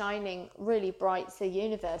 when you're shining really bright to the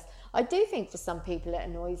universe, I do think for some people it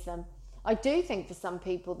annoys them. I do think for some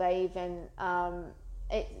people they even,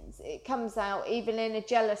 it comes out even in a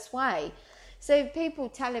jealous way. So people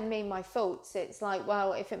telling me my faults, it's like,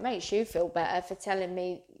 well, if it makes you feel better for telling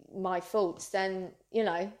me my faults, then,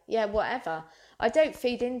 whatever. I don't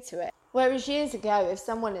feed into it. Whereas years ago, if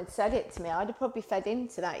someone had said it to me, I'd have probably fed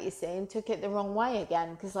into that, you see, and took it the wrong way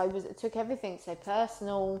again, because took everything so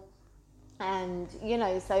personal. And,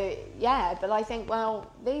 but I think,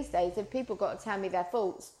 well, these days, if people got to tell me their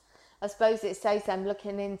faults, I suppose it saves them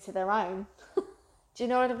looking into their own. Do you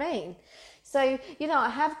know what I mean? So, I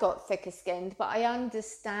have got thicker skinned, but I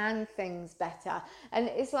understand things better. And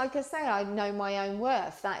it's like I say, I know my own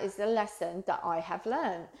worth. That is the lesson that I have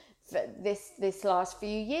learned for this last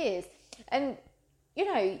few years. And,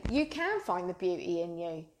 you can find the beauty in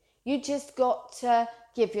you. You just got to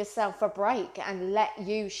give yourself a break and let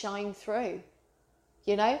you shine through,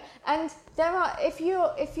 And there are, if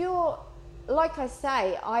you're, like I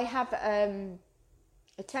say, I have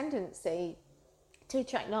a tendency to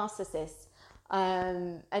attract narcissists.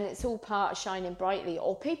 And it's all part of shining brightly,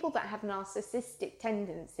 or people that have narcissistic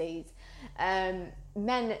tendencies,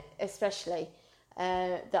 men especially,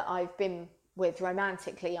 that I've been with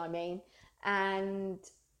romantically, and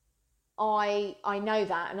I know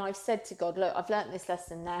that, and I've said to God, look, I've learnt this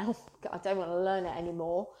lesson now. I don't want to learn it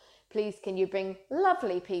anymore. Please, can you bring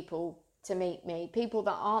lovely people to meet me, people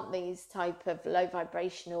that aren't these type of low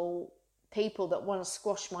vibrational people that want to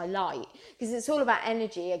squash my light, because it's all about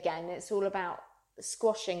energy again. It's all about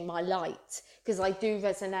squashing my light, because I do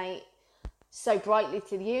resonate so brightly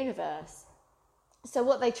to the universe. So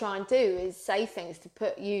what they try and do is say things to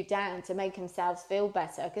put you down, to make themselves feel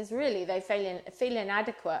better, because really they feel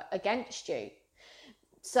inadequate against you.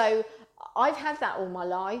 So I've had that all my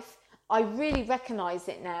life. I really recognise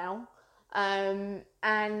it now, and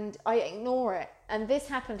I ignore it. And this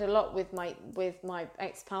happened a lot with my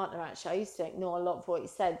ex-partner, actually. I used to ignore a lot of what he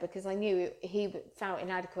said, because I knew he felt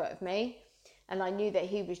inadequate of me, and I knew that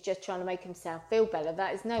he was just trying to make himself feel better.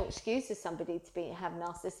 That is no excuse for somebody to have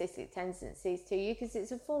narcissistic tendencies to you, because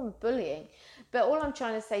it's a form of bullying. But all I'm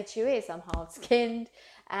trying to say to you is I'm hard-skinned,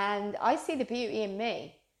 and I see the beauty in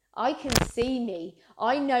me. I can see me.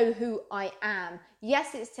 I know who I am.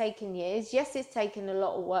 Yes, it's taken years. Yes, it's taken a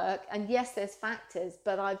lot of work. And yes, there's factors,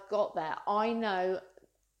 but I've got there. I know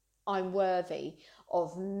I'm worthy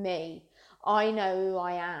of me. I know who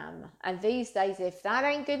I am. And these days, if that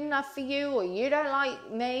ain't good enough for you, or you don't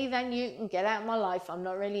like me, then you can get out of my life. I'm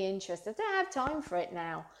not really interested. I don't have time for it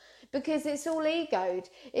now, because it's all egoed.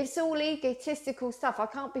 It's all egotistical stuff. I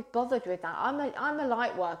can't be bothered with that. I'm a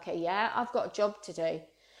light worker, yeah? I've got a job to do.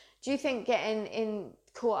 Do you think getting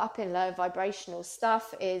caught up in low vibrational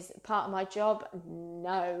stuff is part of my job?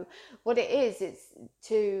 No. What it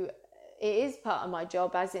is part of my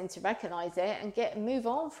job, as in to recognise it and move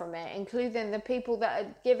on from it, including the people that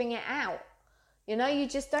are giving it out. You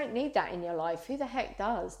just don't need that in your life. Who the heck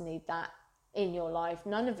does need that in your life?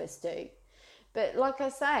 None of us do. But like I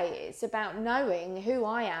say, it's about knowing who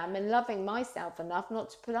I am and loving myself enough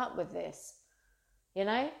not to put up with this,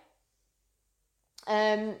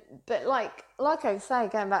 But like I say,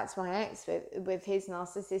 going back to my ex with his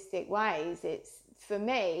narcissistic ways, for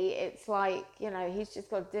me, it's like, he's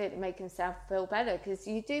just got to do it to make himself feel better, because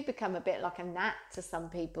you do become a bit like a gnat to some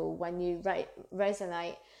people when you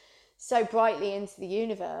resonate so brightly into the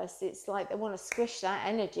universe. It's like they want to squish that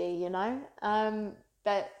energy,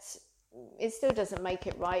 but it still doesn't make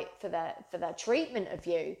it right for their treatment of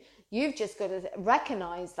you. You've just got to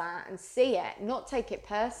recognise that and see it, not take it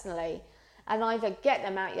personally, and either get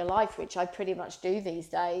them out your life, which I pretty much do these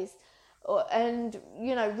days, and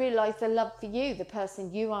realise the love for you, the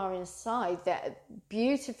person you are inside, that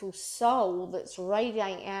beautiful soul that's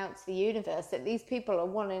radiating out to the universe, that these people are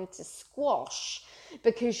wanting to squash,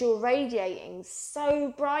 because you're radiating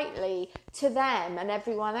so brightly to them and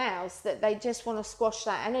everyone else that they just want to squash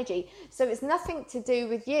that energy. So it's nothing to do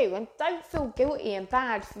with you, and don't feel guilty and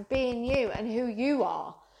bad for being you and who you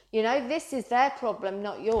are. This is their problem,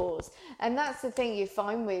 not yours. And that's the thing you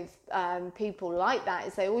find with people like that,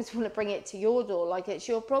 is they always want to bring it to your door like it's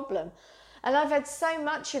your problem. And I've had so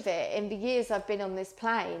much of it in the years I've been on this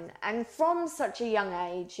plane, and from such a young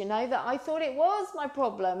age, that I thought it was my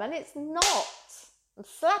problem, and it's not. I'm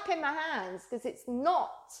slapping my hands because it's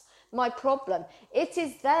not my problem. It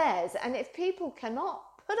is theirs. And if people cannot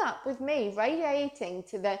put up with me radiating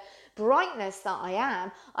to the brightness that I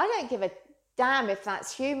am, I don't give a damn if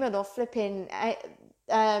that's human or flipping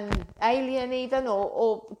alien even,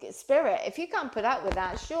 or spirit. If you can't put up with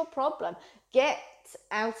that, it's your problem. Get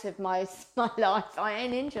out of my life. I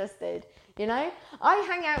ain't interested. I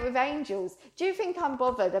hang out with angels. Do you think I'm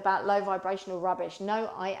bothered about low vibrational rubbish? No,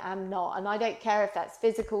 I am not. And I don't care if that's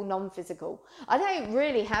physical, non-physical. I don't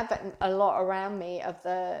really have a lot around me of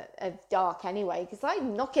dark anyway, because I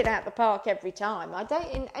knock it out the park every time. I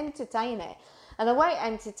don't entertain it. And I won't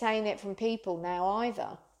entertain it from people now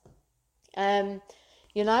either.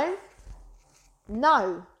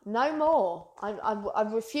 No more. I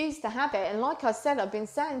refuse to have it. And like I said, I've been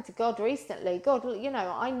saying to God recently, God,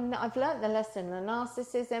 I've learnt the lesson of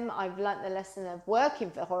narcissism. I've learnt the lesson of working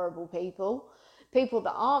for horrible people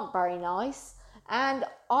that aren't very nice. And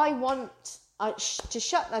I want to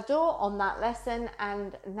shut the door on that lesson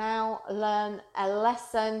and now learn a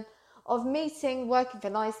lesson of working for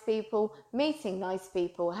nice people, meeting nice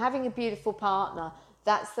people, having a beautiful partner.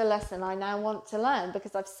 That's the lesson I now want to learn,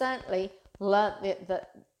 because I've certainly learnt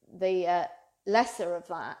the lesser of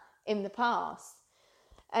that in the past.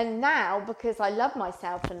 And now, because I love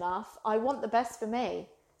myself enough, I want the best for me.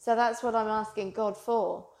 So that's what I'm asking God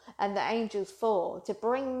for, and the angels for, to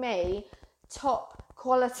bring me top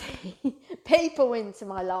quality people into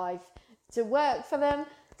my life, to work for them,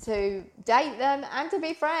 to date them, and to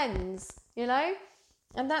be friends,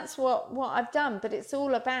 And that's what I've done. But it's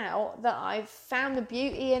all about that I've found the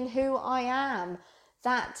beauty in who I am,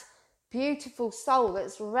 that beautiful soul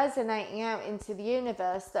that's resonating out into the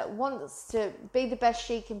universe, that wants to be the best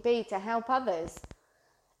she can be to help others.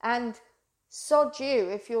 And sod you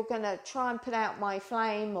if you're going to try and put out my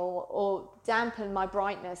flame or dampen my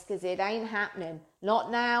brightness, because it ain't happening.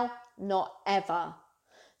 Not now, not ever.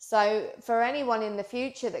 So for anyone in the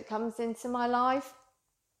future that comes into my life,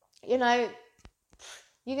 you're going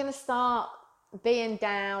to start being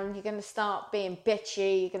down, you're going to start being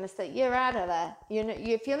bitchy, you're out of there.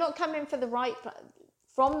 If you're not coming from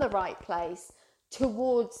the right place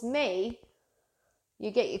towards me, you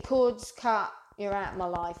get your cords cut, you're out of my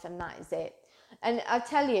life, and that is it. And I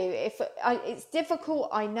tell you, it's difficult,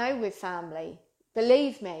 I know, with family.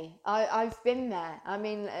 Believe me, I've been there. I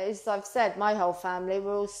mean, as I've said, my whole family,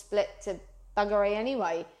 we're all split to buggery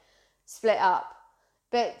anyway, split up.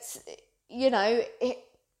 But,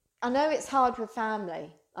 I know it's hard with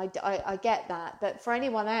family. I get that. But for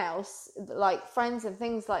anyone else, like friends and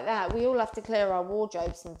things like that, we all have to clear our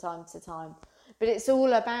wardrobes from time to time. But it's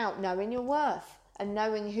all about knowing your worth and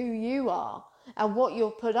knowing who you are and what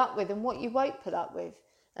you'll put up with and what you won't put up with.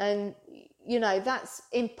 And, that's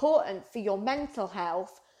important for your mental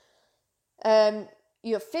health,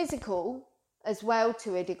 your physical as well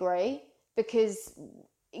to a degree, because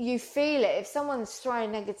you feel it. If someone's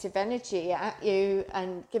throwing negative energy at you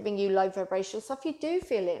and giving you low vibrational stuff, you do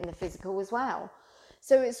feel it in the physical as well.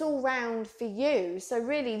 So it's all round for you. So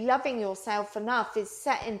really loving yourself enough is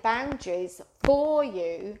setting boundaries for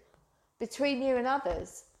you, between you and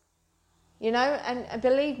others, and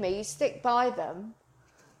believe me, you stick by them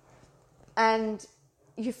and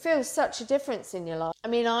you feel such a difference in your life. I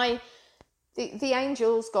mean, the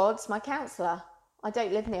angels, God's my counsellor. I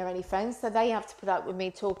don't live near any friends, so they have to put up with me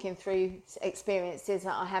talking through experiences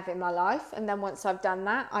that I have in my life. And then once I've done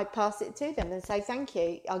that, I pass it to them and say, thank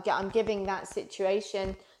you. I'm giving that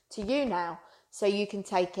situation to you now, so you can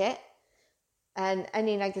take it. And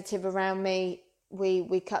any negative around me,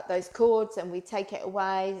 we cut those cords and we take it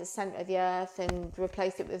away, the centre of the earth, and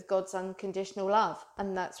replace it with God's unconditional love.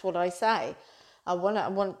 And that's what I say. I want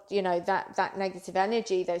that negative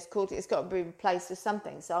energy, those cords, it's got to be replaced with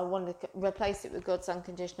something. So I want to replace it with God's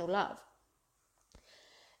unconditional love.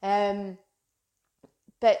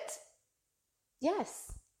 But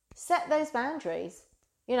yes, set those boundaries.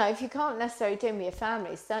 If you can't necessarily do them with your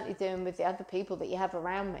family, certainly do them with the other people that you have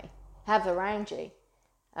around you.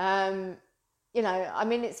 I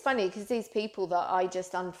mean, it's funny because these people that I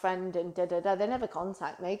just unfriend and they never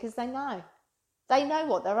contact me because they know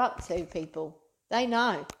what they're up to. People, they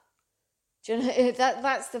know. Do you know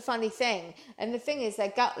that's the funny thing? And the thing is,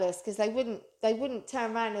 they're gutless because they wouldn't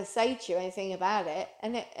turn around and say to you anything about it.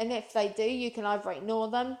 And if they do, you can either ignore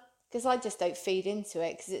them, because I just don't feed into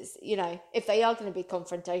it, because it's, if they are going to be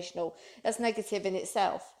confrontational, that's negative in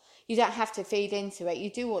itself. You don't have to feed into it. You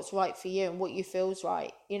do what's right for you and what you feel's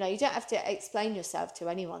right. You don't have to explain yourself to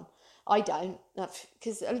anyone. I don't,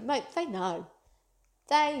 because they know.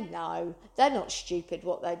 They know. They're not stupid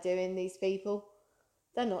what they're doing, these people.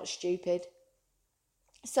 They're not stupid.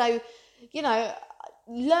 So,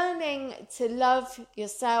 learning to love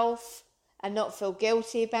yourself and not feel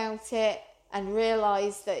guilty about it, and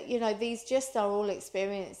realise that, these just are all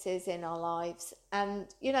experiences in our lives. And,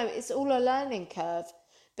 it's all a learning curve.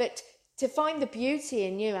 But to find the beauty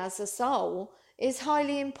in you as a soul is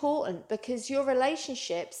highly important, because your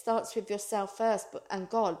relationship starts with yourself first and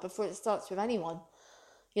God before it starts with anyone.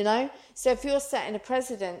 So if you're setting a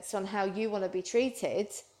precedence on how you want to be treated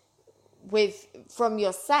from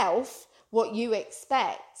yourself, what you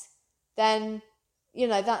expect, then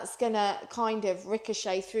that's gonna kind of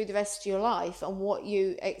ricochet through the rest of your life on what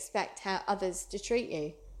you expect how others to treat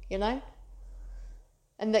you, and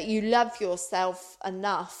that you love yourself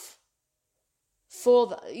enough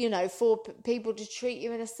for people to treat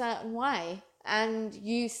you in a certain way, and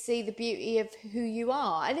you see the beauty of who you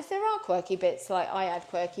are. And if there are quirky bits, like I had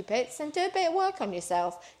quirky bits, then do a bit of work on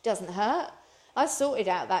yourself. Doesn't hurt. I sorted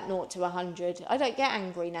out that 0 to 100. I don't get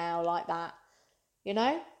angry now like that,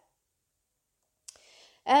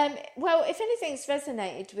 Well, if anything's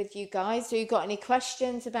resonated with you guys, or you've got any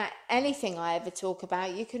questions about anything I ever talk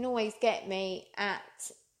about, you can always get me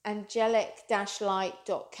at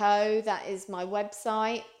angelic-light.co. That is my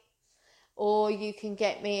website. Or you can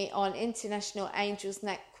get me on International Angels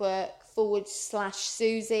Network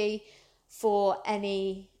 /Suzi for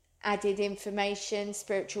any added information,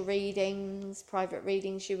 spiritual readings, private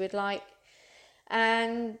readings you would like.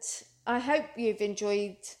 And I hope you've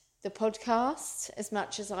enjoyed the podcast as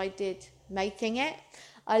much as I did making it.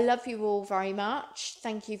 I love you all very much.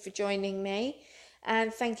 Thank you for joining me.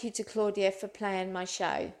 And thank you to Claudia for playing my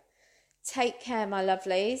show. Take care, my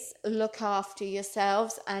lovelies. Look after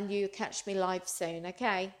yourselves, and you catch me live soon,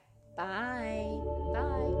 okay? Bye. Bye.